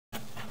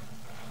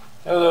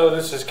Hello,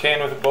 this is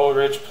Kane with Bull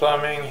Ridge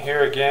Plumbing,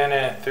 here again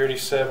at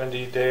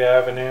 3070 Day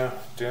Avenue,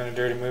 doing a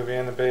dirty movie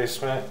in the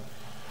basement.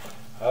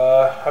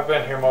 I've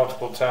been here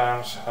multiple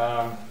times,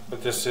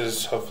 but this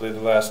is hopefully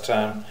the last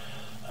time.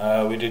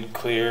 We did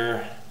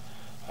clear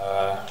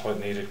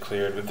what needed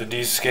cleared with the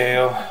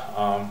D-scale,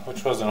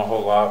 which wasn't a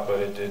whole lot,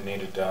 but it did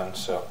need it done,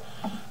 so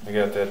we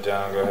got that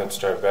done. Go ahead and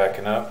start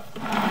backing up.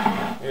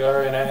 We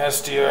are in a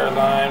SDR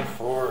line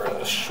for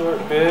a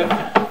short bit.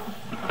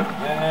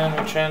 And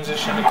we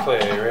transition to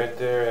clay right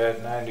there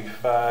at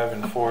 95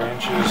 and 4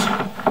 inches.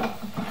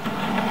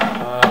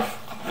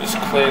 This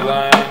clay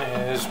line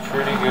is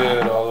pretty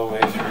good all the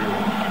way through.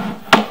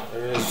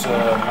 There is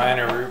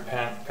minor root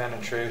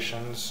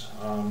penetrations,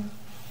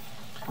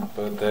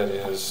 but that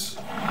is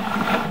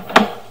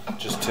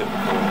just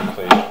typical of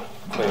the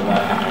clay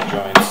line in your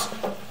joints.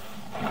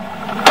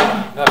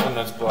 Nothing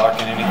that's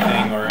blocking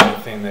anything or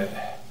anything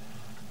that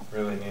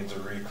really needs a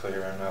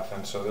re-clear or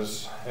nothing. So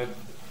it's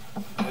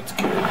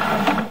good.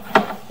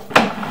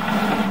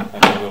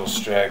 Like a little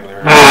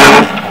straggler,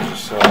 as you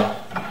saw.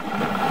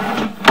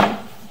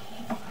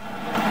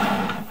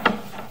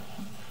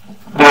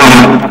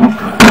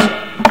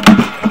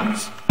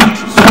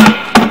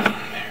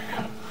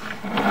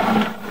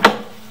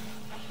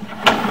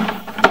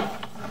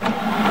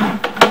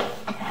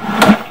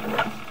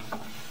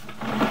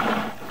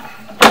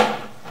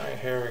 Right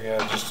here we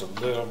got just a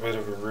little bit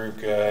of a root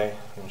guy.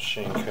 The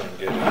machine couldn't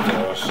get it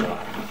though, so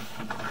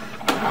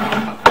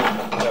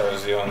that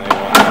was the only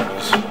one that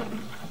was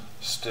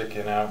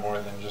sticking out more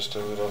than just a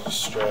little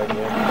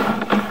straggler.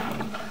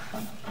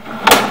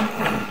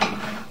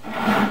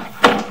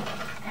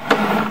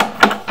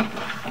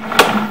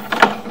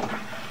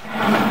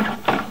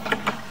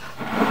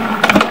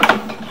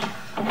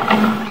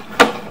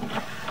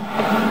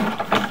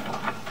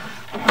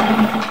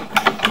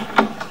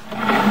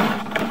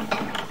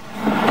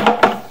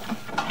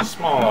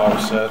 Small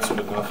offsets,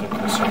 but nothing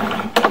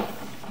concerning.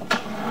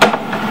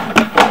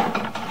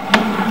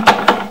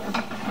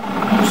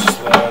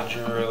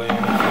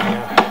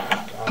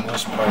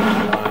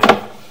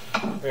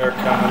 We are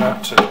coming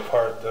up to the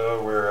part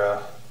though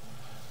where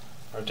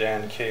our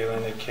Dan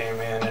Kalin had came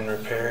in and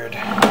repaired.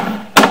 Just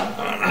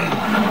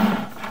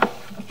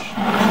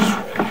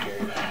right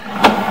here.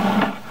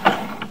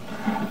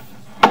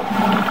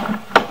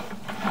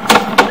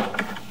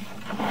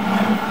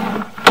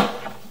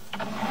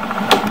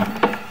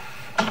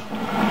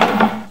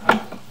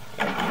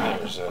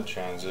 There's that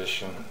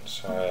transition.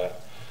 So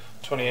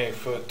 28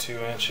 foot 2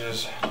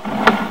 inches.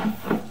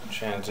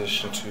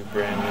 Transition to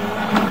brand new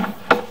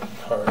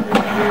part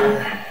right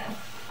here.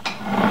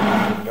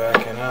 And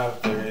backing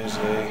up, there is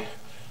a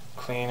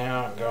clean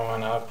out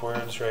going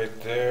upwards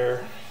right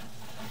there.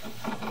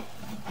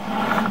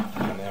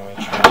 And then we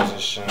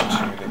transition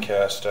to the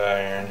cast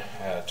iron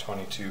at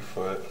 22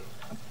 foot.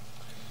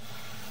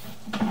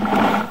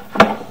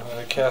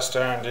 The cast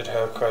iron did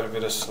have quite a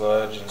bit of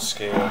sludge and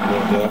scale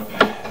buildup,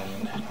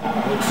 and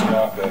it looks a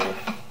lot better.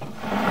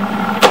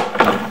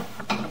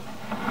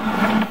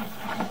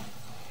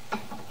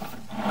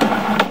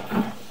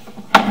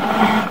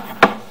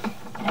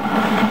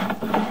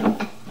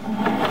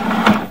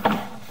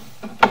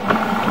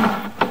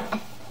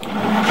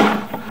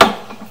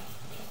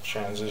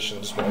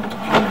 Transitions back to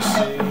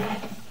PVC,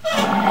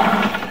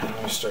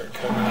 and we start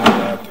cutting it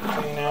out to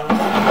clean out.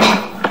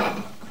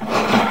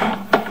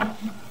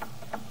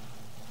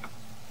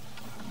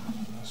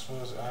 This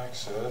was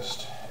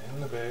accessed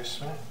in the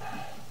basement.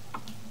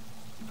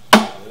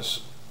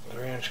 This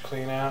 3-inch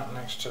clean out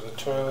next to the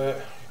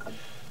toilet.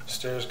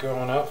 Stairs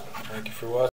going up. Thank you for watching.